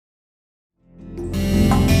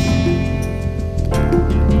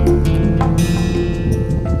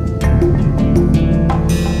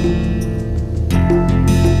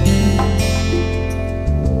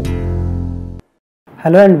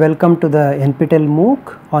Hello and welcome to the NPTEL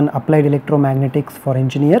MOOC on Applied Electromagnetics for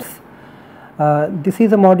Engineers. This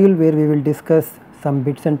is a module where we will discuss some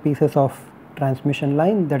bits and pieces of transmission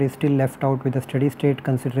line that is still left out with the steady state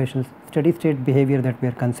considerations, steady state behavior that we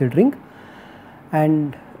are considering.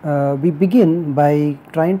 And we begin by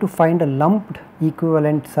trying to find a lumped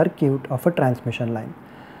equivalent circuit of a transmission line.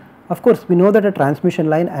 Of course, we know that a transmission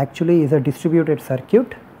line actually is a distributed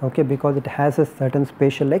circuit, okay, because it has a certain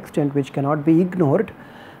spatial extent which cannot be ignored.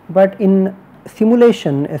 But in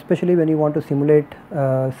simulation, especially when you want to simulate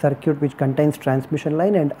a circuit which contains transmission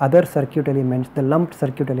line and other circuit elements, the lumped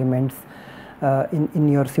circuit elements in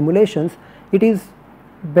your simulations, it is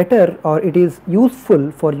better or it is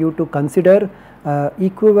useful for you to consider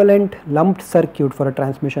equivalent lumped circuit for a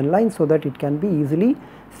transmission line so that it can be easily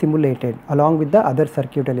simulated along with the other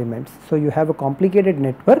circuit elements. So, you have a complicated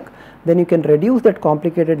network, then you can reduce that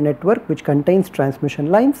complicated network which contains transmission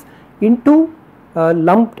lines into a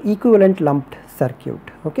equivalent lumped circuit.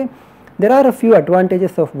 Okay. There are a few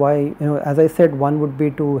advantages of why, as I said, one would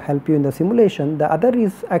be to help you in the simulation, the other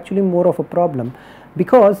is actually more of a problem,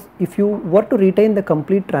 because if you were to retain the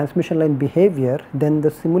complete transmission line behavior, then the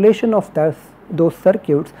simulation of those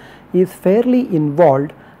circuits is fairly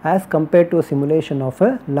involved as compared to a simulation of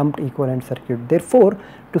a lumped equivalent circuit. Therefore,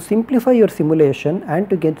 to simplify your simulation and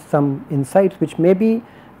to get some insights which may be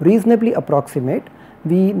reasonably approximate,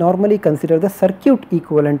 we normally consider the circuit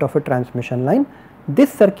equivalent of a transmission line.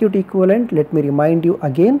 This circuit equivalent, let me remind you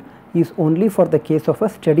again, is only for the case of a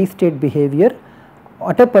steady state behavior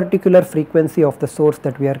at a particular frequency of the source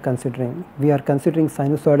that we are considering. We are considering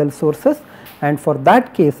sinusoidal sources, and for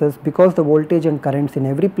that cases, because the voltage and currents in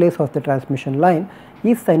every place of the transmission line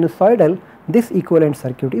is sinusoidal, this equivalent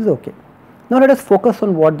circuit is okay. Now let us focus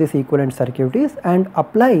on what this equivalent circuit is and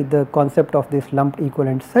apply the concept of this lumped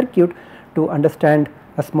equivalent circuit to understand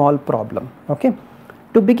a small problem. Okay.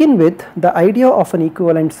 To begin with, the idea of an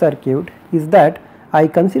equivalent circuit is that I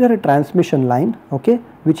consider a transmission line, okay,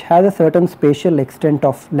 which has a certain spatial extent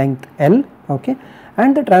of length L, okay,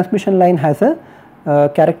 and the transmission line has a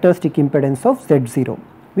characteristic impedance of Z0.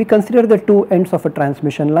 We consider the two ends of a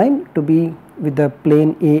transmission line to be with the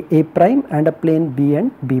plane A prime and a plane B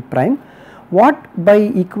and B prime. What by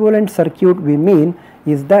equivalent circuit we mean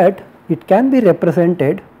is that it can be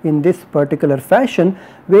represented in this particular fashion,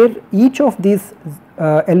 where each of these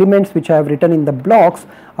elements which I have written in the blocks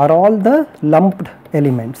are all the lumped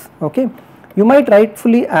elements. Okay. You might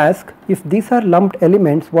rightfully ask, if these are lumped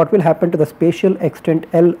elements, what will happen to the spatial extent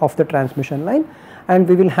L of the transmission line, and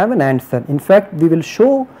we will have an answer. In fact, we will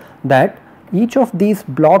show that each of these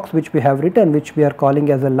blocks which we have written, which we are calling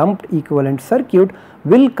as a lumped equivalent circuit,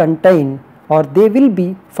 will contain or they will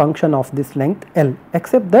be function of this length L,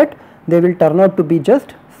 except that they will turn out to be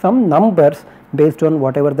just some numbers based on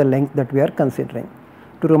whatever the length that we are considering.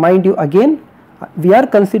 To remind you again, we are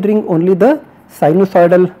considering only the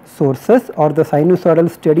sinusoidal sources or the sinusoidal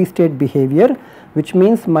steady state behavior, which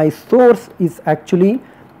means my source is actually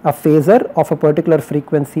a phasor of a particular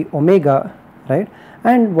frequency omega, right,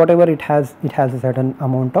 and whatever it has a certain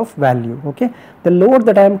amount of value. Okay. The load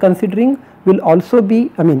that I am considering will also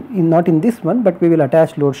be, not in this one, but we will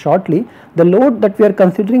attach load shortly. The load that we are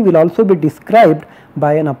considering will also be described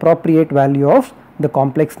by an appropriate value of the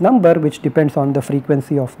complex number, which depends on the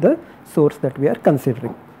frequency of the source that we are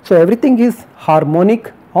considering. So, everything is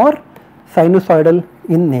harmonic or sinusoidal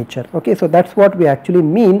in nature. Okay. So, that is what we actually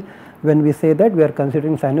mean when we say that we are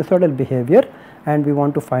considering sinusoidal behavior and we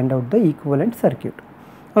want to find out the equivalent circuit.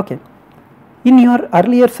 Okay. In your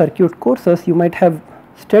earlier circuit courses, you might have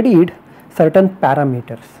studied certain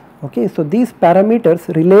parameters. Okay. So, these parameters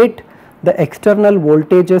relate the external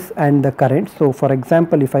voltages and the current. So, for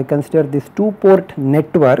example, if I consider this 2-port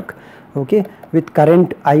network, okay, with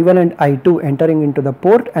current I1 and I2 entering into the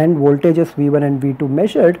port and voltages V1 and V2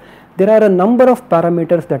 measured, there are a number of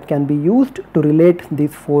parameters that can be used to relate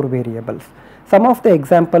these 4 variables. Some of the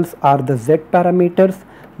examples are the Z parameters,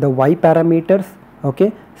 the Y parameters,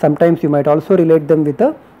 okay. Sometimes you might also relate them with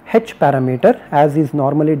a H parameter, as is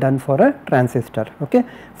normally done for a transistor. Okay.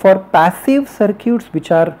 For passive circuits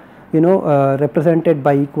which are represented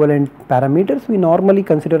by equivalent parameters, we normally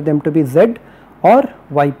consider them to be Z or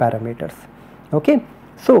Y parameters. Okay.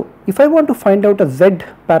 So, if I want to find out a Z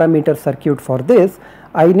parameter circuit for this,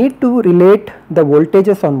 I need to relate the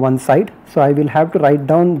voltages on one side. So, I will have to write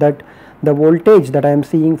down that the voltage that I am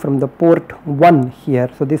seeing from the port 1 here.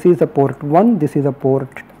 So, this is a port 1, this is a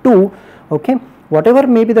port 2. Okay. Whatever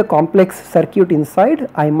may be the complex circuit inside,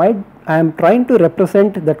 I am trying to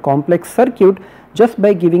represent that complex circuit just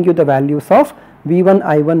by giving you the values of V1,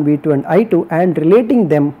 I1, V2 and I2 and relating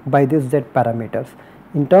them by these Z parameters.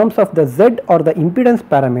 in terms of the Z or the impedance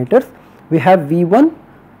parameters, we have V1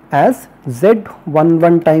 as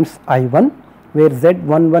Z11 times I1, where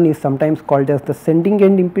Z11 is sometimes called as the sending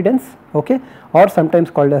end impedance, okay, or sometimes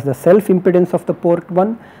called as the self impedance of the port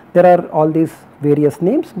 1. There are all these various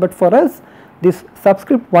names, but for us this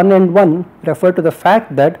subscript 1 and 1 refer to the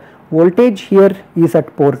fact that voltage here is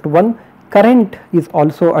at port 1, current is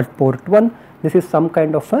also at port 1. This is some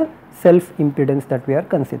kind of a self impedance that we are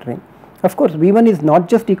considering. Of course, V1 is not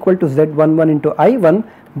just equal to Z11 into I1,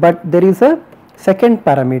 but there is a second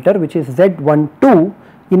parameter which is Z12,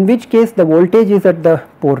 in which case the voltage is at the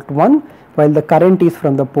port 1 while the current is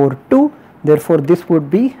from the port 2. Therefore, this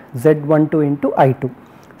would be Z12 into I2.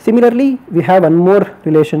 Similarly, we have one more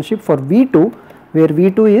relationship for V2, where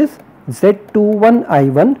V2 is Z21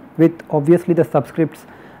 I1 with obviously the subscripts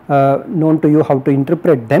known to you how to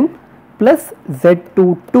interpret them, plus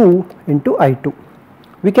Z22 into I2.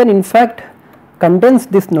 We can in fact condense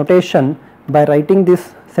this notation by writing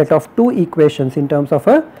this set of two equations in terms of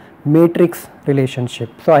a matrix relationship.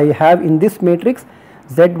 So, I have in this matrix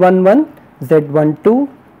Z11, Z12,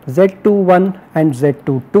 Z21 and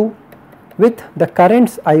Z22 with the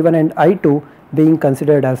currents I1 and I2 being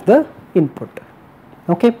considered as the input.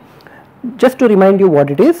 Okay. Just to remind you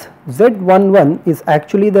what it is, Z11 is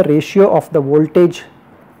actually the ratio of the voltage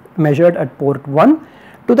measured at port 1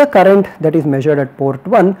 to the current that is measured at port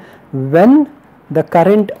 1 when the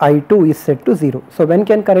current I2 is set to 0. So, when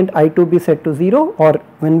can current I2 be set to 0, or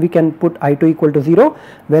when we can put I2 equal to 0?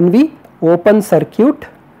 When we open circuit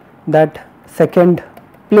that second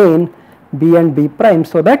plane B and B prime,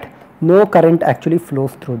 so that no current actually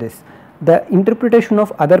flows through this. The interpretation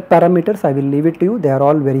of other parameters I will leave it to you, they are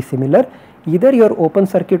all very similar. Either you are open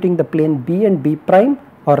circuiting the plane B and B prime,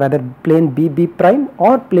 or rather plane B B prime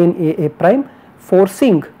or plane A A prime,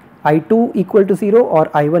 forcing I2 equal to 0 or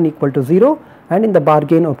I1 equal to 0, and in the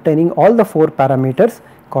bargain obtaining all the 4 parameters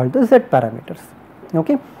called the Z parameters.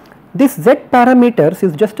 Okay. This Z parameters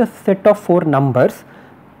is just a set of 4 numbers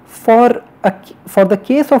for the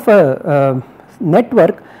case of a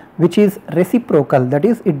network which is reciprocal, that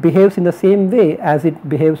is it behaves in the same way as it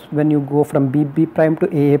behaves when you go from B B prime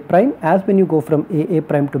to A A prime as when you go from A A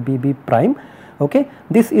prime to B B prime. Okay.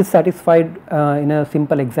 This is satisfied in a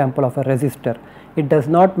simple example of a resistor. It does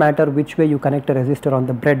not matter which way you connect a resistor on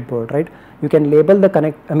the breadboard, right. You can label the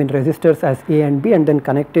resistors as A and B and then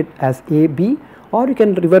connect it as A B, or you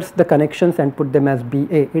can reverse the connections and put them as B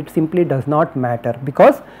A. It simply does not matter,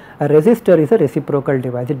 because a resistor is a reciprocal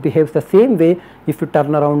device. It behaves the same way if you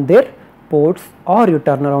turn around their ports or you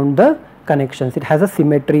turn around the connections. It has a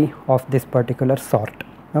symmetry of this particular sort.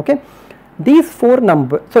 Okay. These 4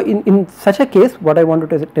 numbers, so in such a case what I wanted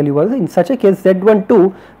to tell you was, in such a case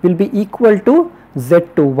Z12 will be equal to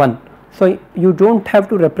Z21. So, you do not have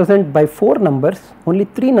to represent by 4 numbers, only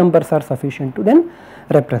 3 numbers are sufficient to then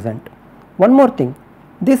represent. One more thing,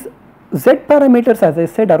 this Z parameters, as I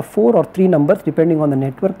said, are 4 or 3 numbers depending on the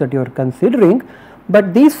network that you are considering,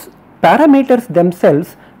 but these parameters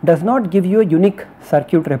themselves does not give you a unique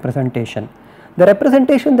circuit representation. The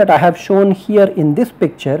representation that I have shown here in this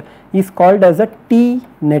picture is called as a T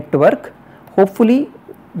network. Hopefully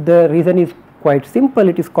the reason is quite simple,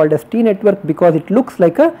 it is called as T network because it looks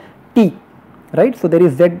like a T, right. So, there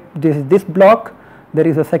is this block, there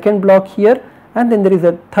is a second block here, and then there is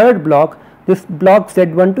a third block. This block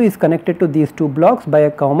Z12 is connected to these 2 blocks by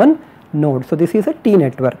a common node. So, this is a T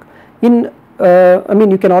network. You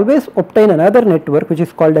can always obtain another network which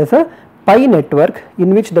is called as a pi network,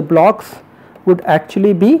 in which the blocks would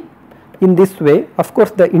actually be in this way. Of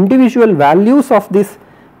course, the individual values of this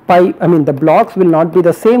pi, the blocks will not be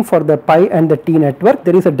the same for the pi and the T network.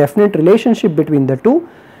 There is a definite relationship between the two.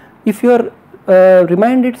 If you are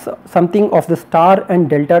reminded something of the star and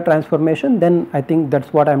delta transformation, then I think that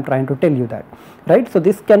is what I am trying to tell you that, right. So,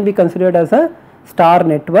 this can be considered as a star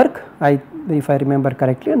network, if I remember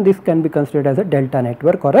correctly, and this can be considered as a delta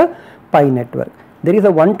network or a pi network. There is a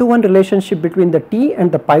 1-to-1 relationship between the T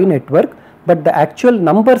and the pi network, but the actual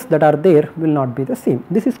numbers that are there will not be the same.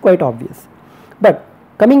 This is quite obvious. But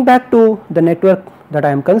coming back to the network that I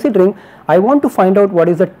am considering, I want to find out what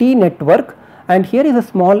is a T network, and here is a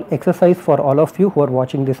small exercise for all of you who are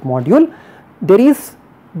watching this module. There is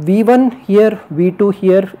V1 here, V2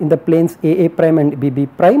 here in the planes AA prime and BB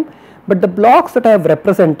prime, but the blocks that I have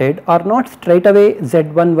represented are not straight away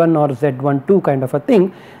Z11 or Z12 kind of a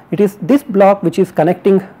thing. It is this block which is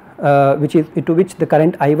connecting to which the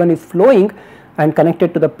current I1 is flowing and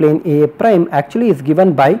connected to the plane AA prime actually is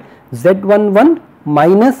given by Z11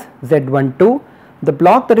 minus Z12. The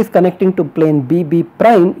block that is connecting to plane BB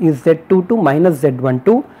prime is Z22 minus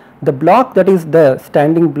Z12. the block that is the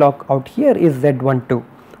standing block out here is Z12.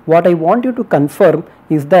 What I want you to confirm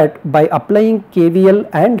is that by applying KVL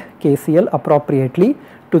and KCL appropriately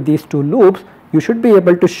to these two loops, you should be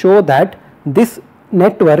able to show that this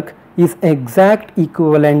network is exact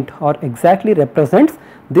equivalent or exactly represents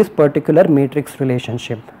this particular matrix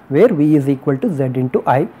relationship where V is equal to Z into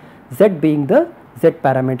I, Z being the Z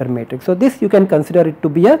parameter matrix. So, this you can consider it to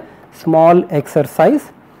be a small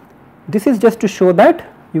exercise. This is just to show that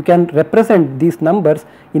you can represent these numbers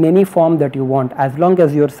in any form that you want as long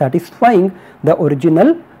as you are satisfying the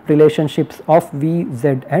original relationships of V,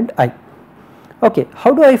 Z and I. Okay,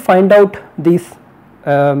 how do I find out these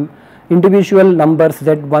individual numbers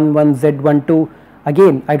Z11, Z12?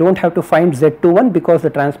 Again, I do not have to find Z21 because the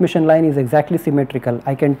transmission line is exactly symmetrical.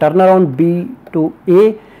 I can turn around B to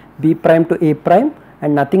A, B prime to A prime,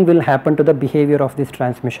 and nothing will happen to the behavior of this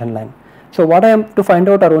transmission line. So, what I am to find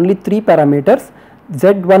out are only 3 parameters,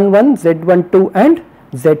 Z11, Z12 and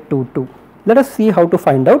Z22. Let us see how to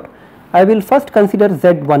find out. I will first consider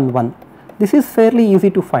Z11. This is fairly easy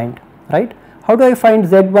to find, right? How do I find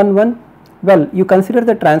Z11? Well, you consider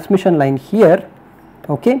the transmission line here,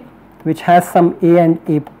 okay, which has some plane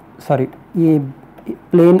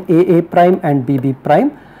AA prime and BB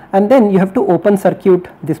prime, and then you have to open circuit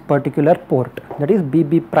this particular port, that is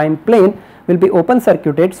BB prime plane will be open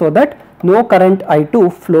circuited so that no current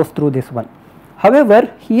I2 flows through this one.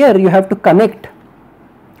 However, here you have to connect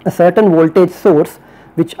a certain voltage source,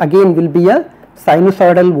 which again will be a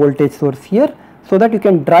sinusoidal voltage source here, so that you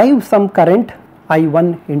can drive some current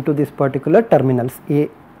I1 into this particular terminals A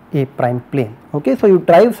prime plane. Okay, so you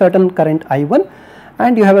drive certain current I1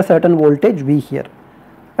 and you have a certain voltage V here.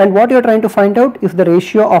 And what you are trying to find out is the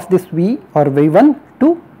ratio of this V or V1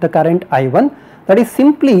 to the current I1. That is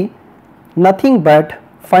simply nothing but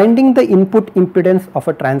finding the input impedance of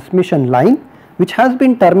a transmission line which has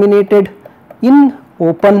been terminated in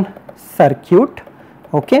open circuit,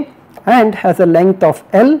 okay, and has a length of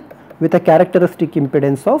L with a characteristic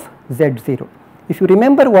impedance of Z0. If you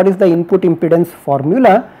remember what is the input impedance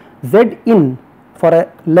formula, Zin for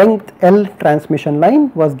a length L transmission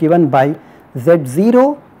line was given by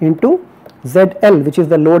Z0 into ZL, which is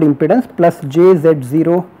the load impedance, plus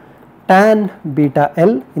JZ0 tan beta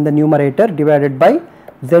L in the numerator divided by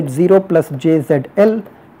Z0 plus JZL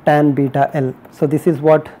tan beta L. So, this is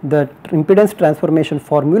what the impedance transformation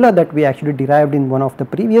formula that we actually derived in one of the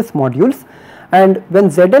previous modules, and when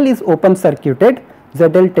ZL is open circuited,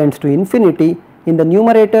 ZL tends to infinity. In the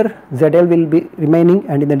numerator ZL will be remaining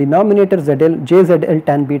and in the denominator JZL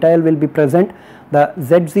tan beta L will be present. The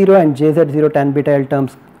Z0 and JZ0 tan beta L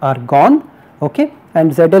terms are gone, okay,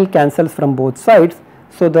 and ZL cancels from both sides.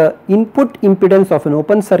 So, the input impedance of an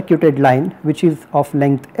open circuited line which is of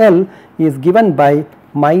length L is given by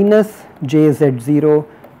minus JZ0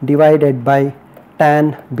 divided by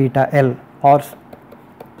tan beta L, or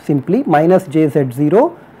simply minus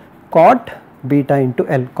JZ0 cot beta into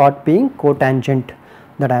L, cot being cotangent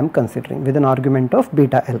that I am considering with an argument of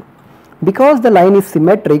beta L. Because the line is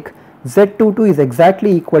symmetric, Z22 is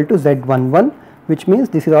exactly equal to Z11, which means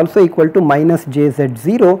this is also equal to minus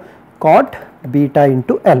JZ0 cot beta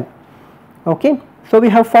into L. Okay. So, we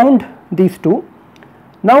have found these two.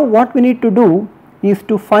 Now, what we need to do is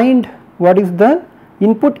to find what is the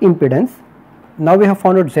input impedance. Now, we have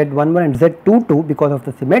found out Z11 and Z22 because of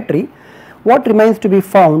the symmetry. What remains to be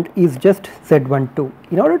found is just Z12.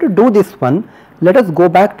 In order to do this one, let us go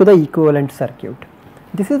back to the equivalent circuit.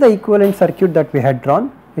 This is the equivalent circuit that we had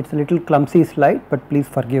drawn. It is a little clumsy slide, but please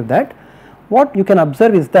forgive that. What you can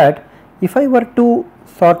observe is that if I were to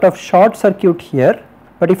sort of short circuit here,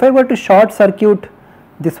 but if I were to short circuit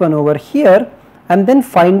this one over here and then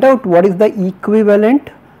find out what is the equivalent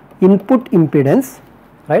input impedance,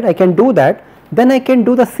 right, I can do that. Then I can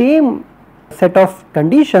do the same set of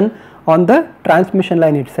condition on the transmission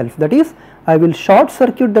line itself. That is, I will short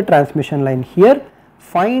circuit the transmission line here,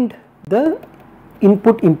 find the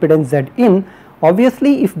input impedance Zin.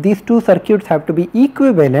 Obviously, if these two circuits have to be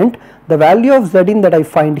equivalent, the value of Zin that I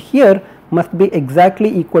find here must be exactly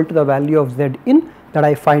equal to the value of Zin that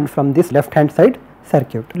I find from this left hand side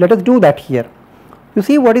circuit. Let us do that here. You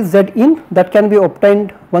see what is Zin that can be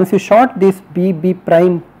obtained once you short this BB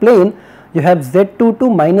prime plane. You have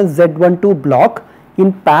Z22 minus Z12 block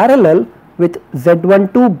in parallel with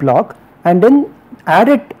Z12 block and then add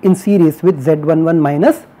it in series with Z11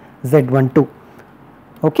 minus Z12.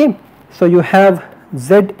 Okay. So, you have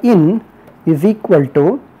Zin is equal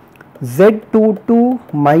to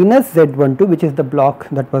Z22 minus Z12, which is the block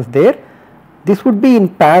that was there. This would be in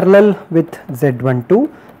parallel with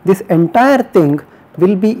Z12. This entire thing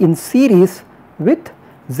will be in series with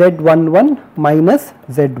Z11 minus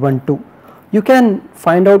Z12. You can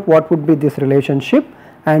find out what would be this relationship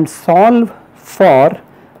and solve for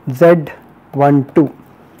Z12.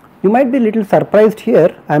 You might be a little surprised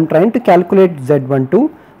here. I am trying to calculate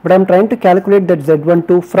Z12, but I am trying to calculate that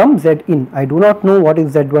Z12 from Zin. I do not know what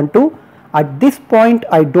is Z12. At this point,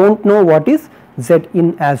 I do not know what is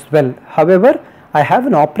Zin as well. However, I have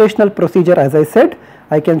an operational procedure. As I said,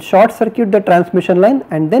 I can short circuit the transmission line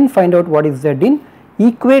and then find out what is Zin,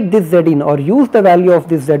 equate this Zin or use the value of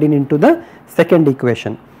this Zin into the second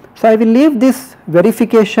equation. So, I will leave this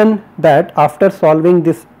verification that after solving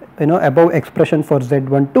this above expression for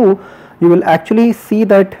Z12, you will actually see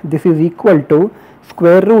that this is equal to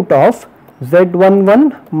square root of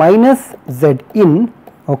Z11 minus Zin,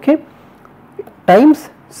 okay, times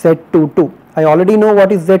Z22. I already know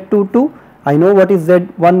what is Z22, I know what is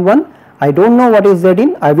Z11, I do not know what is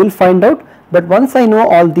Zin, I will find out, but once I know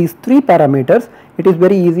all these three parameters, it is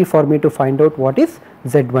very easy for me to find out what is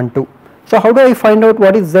Z12. So, how do I find out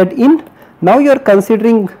what is Zin? Now you are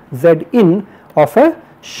considering Zin of a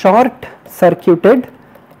short circuited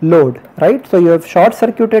load, right. So, you have short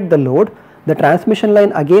circuited the load, the transmission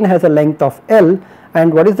line again has a length of L,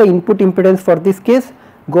 and what is the input impedance for this case?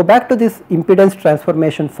 Go back to this impedance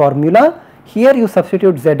transformation formula. Here you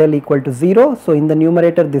substitute ZL equal to 0. So, in the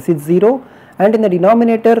numerator this is 0, and in the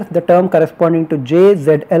denominator the term corresponding to J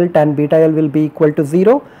ZL tan beta L will be equal to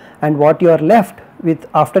 0, and what you are left with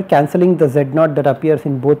after cancelling the Z0 that appears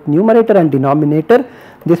in both numerator and denominator,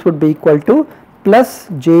 this would be equal to plus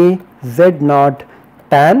J Z0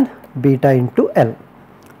 tan beta into L.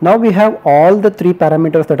 Now we have all the three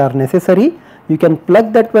parameters that are necessary. You can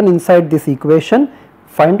plug that one inside this equation,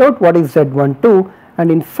 find out what is Z12,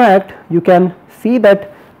 and in fact you can see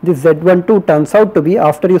that this Z12 turns out to be,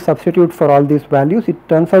 after you substitute for all these values, it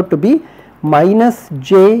turns out to be minus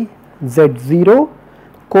J Z0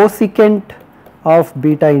 cosecant of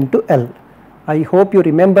beta into L. I hope you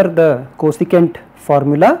remember the cosecant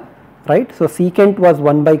formula, right. So, secant was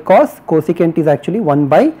 1 by cos, cosecant is actually 1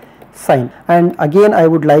 by sine, and again I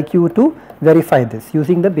would like you to verify this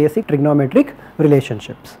using the basic trigonometric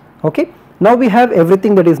relationships. Okay. Now we have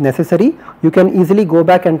everything that is necessary. You can easily go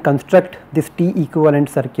back and construct this T equivalent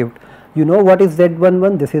circuit. You know what is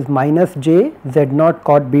Z11, this is minus J Z0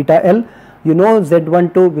 cot beta L. You know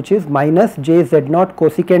Z12, which is minus J Z0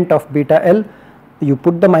 cosecant of beta L. You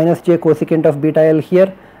put the minus J cosecant of beta L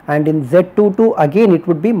here, and in Z22 again it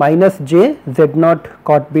would be minus J Z0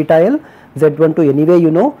 cot beta L. Z12 anyway you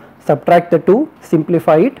know, subtract the 2,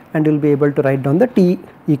 simplify it, and you will be able to write down the T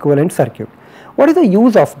equivalent circuit. What is the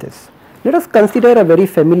use of this? Let us consider a very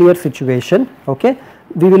familiar situation. Okay,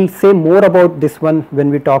 we will say more about this one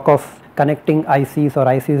when we talk of connecting ICs or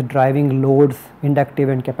ICs driving loads, inductive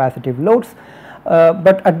and capacitive loads.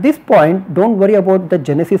 But at this point, do not worry about the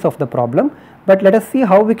genesis of the problem, but let us see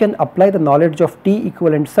how we can apply the knowledge of T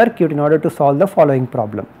equivalent circuit in order to solve the following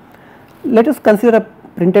problem. Let us consider a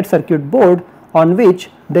printed circuit board on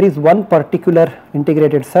which there is one particular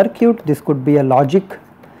integrated circuit. This could be a logic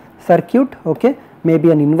circuit, okay,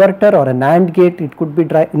 maybe an inverter or an AND gate. It could be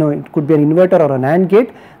it could be an inverter or an AND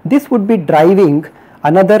gate. This would be driving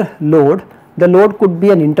another load. The load could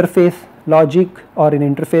be an interface logic or an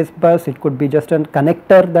interface bus. It could be just a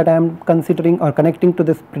connector that I am considering or connecting to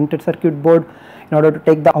this printed circuit board in order to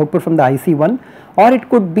take the output from the IC1, or it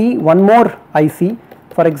could be one more IC.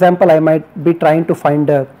 For example, I might be trying to find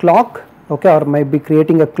a clock, okay, or might be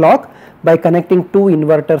creating a clock by connecting two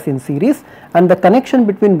inverters in series, and the connection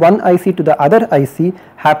between one IC to the other IC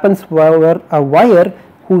happens over a wire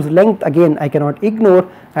whose length again I cannot ignore,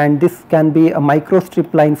 and this can be a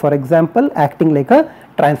microstrip line, for example, acting like a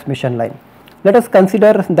transmission line. Let us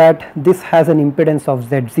consider that this has an impedance of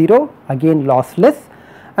Z0, again lossless,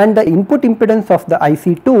 and the input impedance of the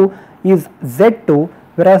IC2 is Z2,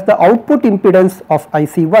 whereas the output impedance of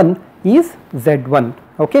IC1 is Z1.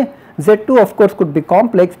 Okay. Z2 of course could be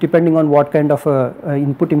complex depending on what kind of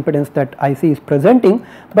input impedance that IC is presenting,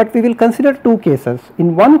 but we will consider two cases.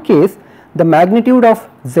 In one case, the magnitude of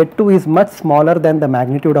Z2 is much smaller than the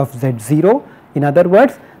magnitude of Z0. In other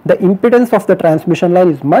words, the impedance of the transmission line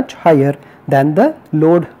is much higher than the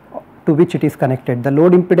load to which it is connected. The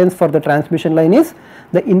load impedance for the transmission line is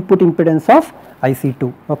the input impedance of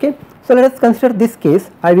IC2. Okay. So, let us consider this case.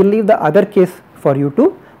 I will leave the other case for you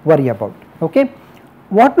to worry about. Okay.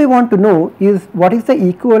 What we want to know is what is the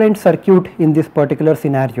equivalent circuit in this particular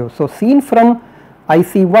scenario. So, seen from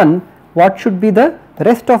IC1, what should be the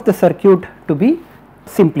rest of the circuit to be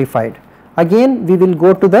simplified. Again, we will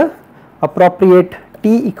go to the appropriate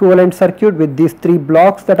T equivalent circuit with these three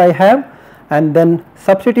blocks that I have, and then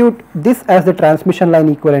substitute this as the transmission line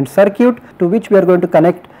equivalent circuit, to which we are going to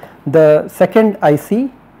connect the second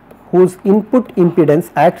IC whose input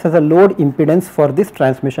impedance acts as a load impedance for this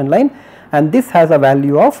transmission line, and this has a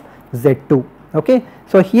value of Z2. Okay.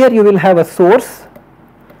 So, here you will have a source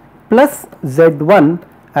plus Z1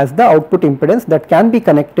 as the output impedance that can be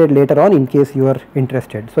connected later on in case you are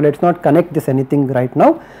interested. So, let us not connect this anything right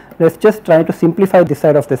now, let us just try to simplify this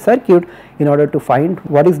side of the circuit in order to find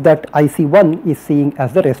what is that IC1 is seeing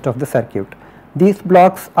as the rest of the circuit. These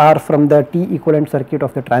blocks are from the T equivalent circuit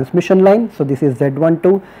of the transmission line. So, this is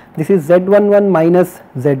Z12, this is Z11 minus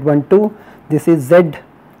Z12, this is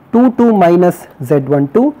Z22 minus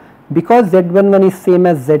Z12. Because Z11 is same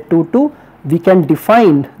as Z22, we can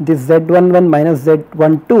define this Z11 minus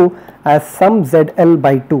Z12 as some ZL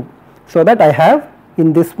by 2. So, that I have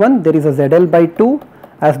in this one there is a ZL by 2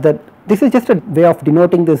 as the, this is just a way of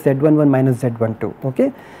denoting this Z11 minus Z12.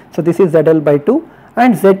 Okay. So, this is ZL by 2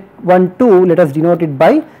 and Z12 let us denote it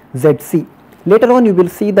by ZC. Later on you will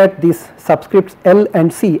see that these subscripts L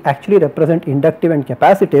and C actually represent inductive and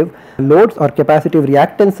capacitive loads or capacitive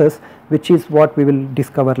reactances, which is what we will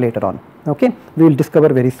discover later on. Okay. We will discover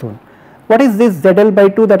very soon. What is this ZL by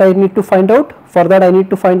 2 that I need to find out? For that I need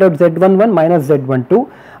to find out Z11 minus Z12.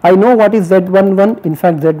 I know what is Z11, in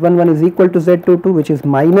fact Z11 is equal to Z22, which is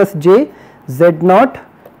minus J Z0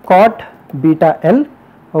 cot beta L.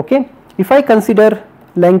 Okay. If I consider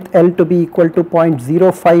length L to be equal to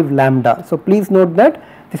 0.05 lambda. So, please note that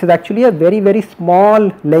this is actually a very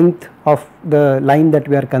small length of the line that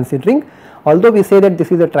we are considering. Although we say that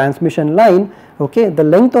this is a transmission line, okay, the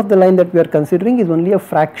length of the line that we are considering is only a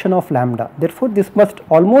fraction of lambda. Therefore, this must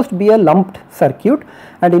almost be a lumped circuit,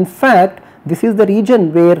 and in fact this is the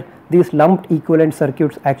region where these lumped equivalent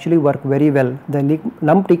circuits actually work very well. The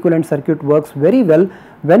lumped equivalent circuit works very well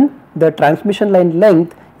when the transmission line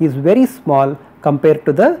length is very small compared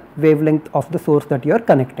to the wavelength of the source that you are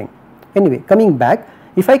connecting. Anyway, coming back,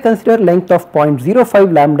 if I consider length of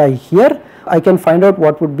 0.05 lambda here, I can find out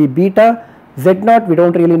what would be beta. Z0 we do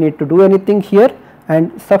not really need to do anything here,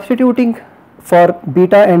 and substituting for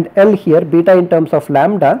beta and L here, beta in terms of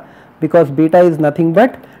lambda, because beta is nothing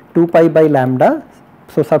but 2 pi by lambda.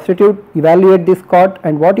 So, substitute, evaluate this cot,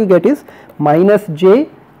 and what you get is minus J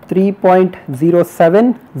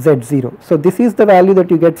 3.07 Z0. So, this is the value that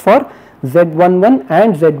you get for Z11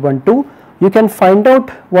 and Z12. You can find out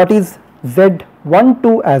what is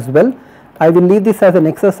Z12 as well. I will leave this as an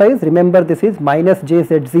exercise. Remember, this is minus J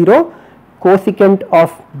Z0 cosecant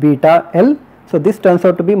of beta L. So, this turns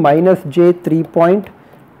out to be minus J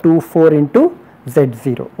 3.24 into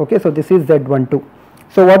Z0. Okay. So, this is Z12.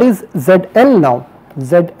 So, what is ZL now?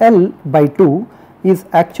 ZL by 2 is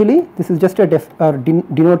actually, this is just a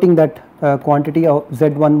denoting that quantity of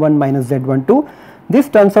Z11 minus Z12. This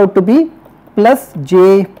turns out to be plus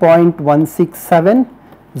J 0.167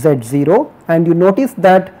 Z0, and you notice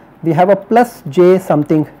that we have a plus J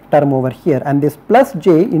something term over here, and this plus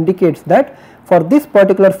J indicates that for this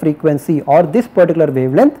particular frequency or this particular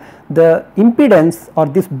wavelength, the impedance or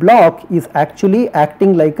this block is actually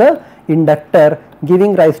acting like a inductor,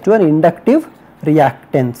 giving rise to an inductive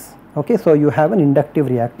reactance. Okay. So, you have an inductive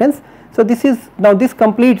reactance. So, this is now, this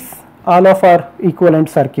completes all of our equivalent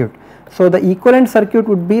circuit. So, the equivalent circuit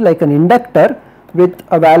would be like an inductor with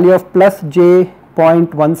a value of plus J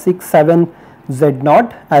 0.167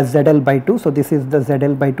 Z0 as ZL by 2. So, this is the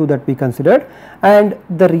ZL by 2 that we considered, and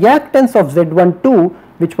the reactance of Z12,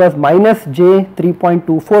 which was minus J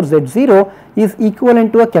 3.24 Z0, is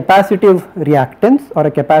equivalent to a capacitive reactance or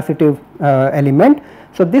a capacitive element.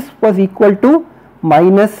 So, this was equal to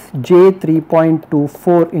minus J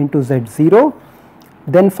 3.24 into Z0.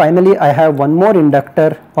 Then finally, I have one more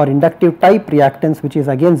inductor or inductive type reactance, which is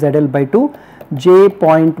again ZL by 2, J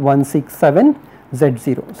 0.167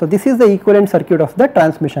 Z0. So, this is the equivalent circuit of the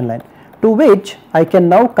transmission line, to which I can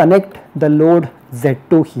now connect the load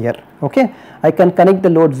Z2 here. Okay. I can connect the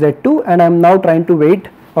load Z2, and I am now trying to wait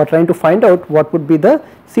or trying to find out what would be the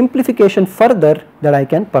simplification further that I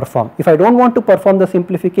can perform. If I do not want to perform the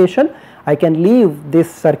simplification, I can leave this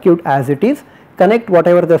circuit as it is, connect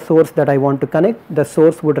whatever the source that I want to connect. The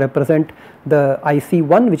source would represent the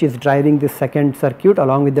IC1, which is driving this second circuit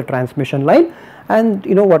along with the transmission line, and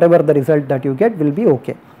whatever the result that you get will be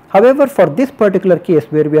okay. However, for this particular case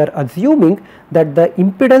where we are assuming that the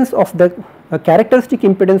impedance of the characteristic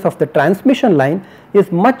impedance of the transmission line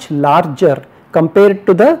is much larger compared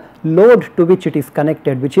to the load to which it is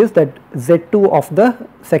connected, which is that Z2 of the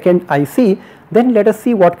second IC, then let us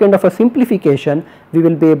see what kind of a simplification we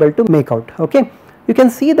will be able to make out. Okay. You can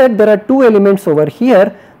see that there are two elements over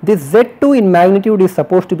here. this Z2 in magnitude is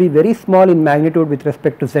supposed to be very small in magnitude with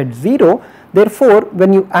respect to Z0. Therefore,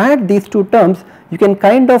 when you add these two terms, you can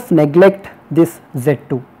kind of neglect this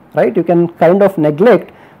Z2, right? You can kind of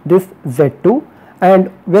neglect this Z2, and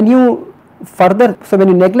when you further, so when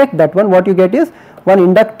you neglect that one, what you get is one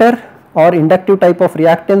inductor or inductive type of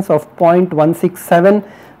reactance of 0.167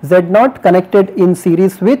 Z0 connected in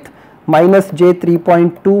series with minus J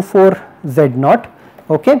 3.24 Z0.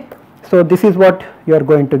 Okay. So, this is what you are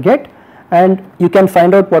going to get, and you can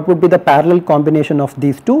find out what would be the parallel combination of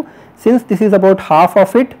these two. Since this is about half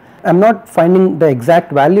of it, I am not finding the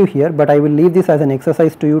exact value here, but I will leave this as an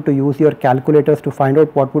exercise to you to use your calculators to find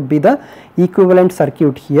out what would be the equivalent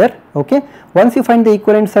circuit here. Okay. Once you find the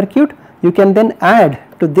equivalent circuit, you can then add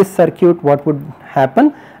to this circuit what would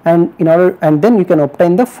happen, and then you can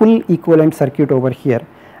obtain the full equivalent circuit over here.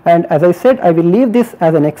 And as I said, I will leave this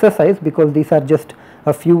as an exercise because these are just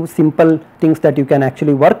a few simple things that you can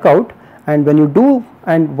actually work out, and when you do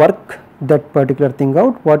and work that particular thing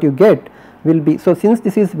out, what you get will be, so since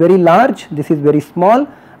this is very large, this is very small,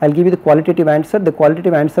 I will give you the qualitative answer. The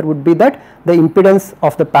qualitative answer would be that the impedance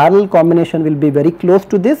of the parallel combination will be very close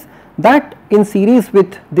to this, that in series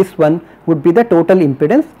with this one would be the total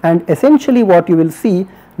impedance, and essentially what you will see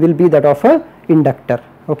will be that of a inductor.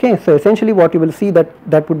 Okay. So, essentially what you will see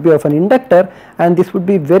that would be of an inductor, and this would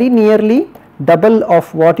be very nearly double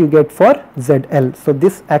of what you get for ZL. So,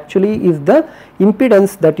 this actually is the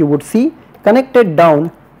impedance that you would see connected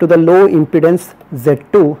down to the low impedance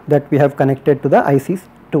Z2 that we have connected to the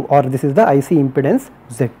IC2, or this is the IC impedance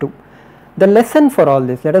Z2. The lesson for all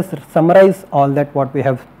this, let us summarize all that what we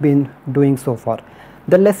have been doing so far.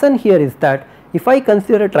 The lesson here is that if I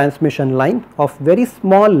consider a transmission line of very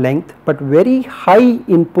small length but very high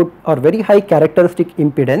input or very high characteristic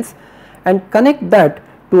impedance and connect that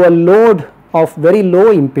to a load of very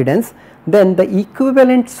low impedance, then the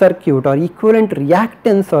equivalent circuit or equivalent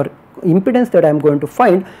reactance or impedance that I am going to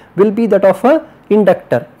find will be that of a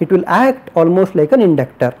inductor. It will act almost like an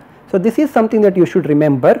inductor. So, this is something that you should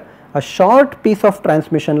remember. A short piece of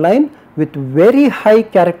transmission line with very high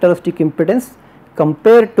characteristic impedance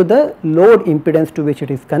compared to the load impedance to which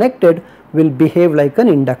it is connected will behave like an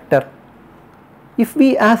inductor. If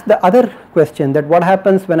we ask the other question, that what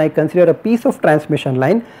happens when I consider a piece of transmission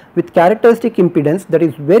line with characteristic impedance that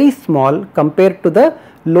is very small compared to the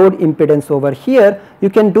load impedance over here, you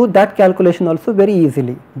can do that calculation also very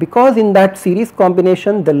easily, because in that series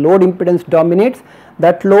combination the load impedance dominates,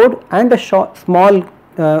 that load and a small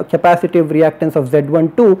capacitive reactance of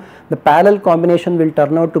Z12, the parallel combination will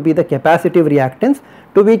turn out to be the capacitive reactance,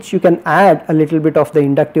 to which you can add a little bit of the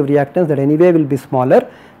inductive reactance that anyway will be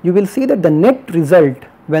smaller. You will see that the net result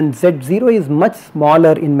when Z0 is much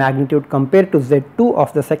smaller in magnitude compared to Z2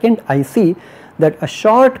 of the second IC, that a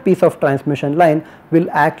short piece of transmission line will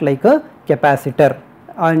act like a capacitor,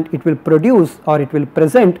 and it will produce or it will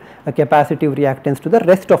present a capacitive reactance to the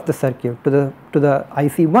rest of the circuit, to the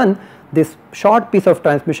IC1. This short piece of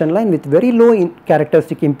transmission line with very low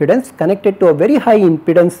characteristic impedance connected to a very high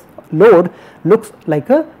impedance load looks like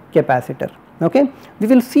a capacitor. Okay. We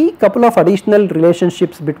will see couple of additional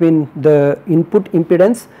relationships between the input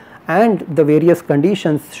impedance and the various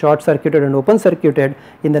conditions, short circuited and open circuited,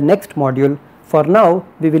 in the next module. For now,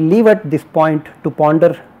 we will leave at this point to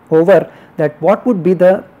ponder over that what would be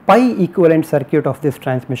the pi equivalent circuit of this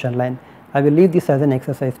transmission line. I will leave this as an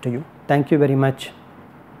exercise to you. Thank you very much.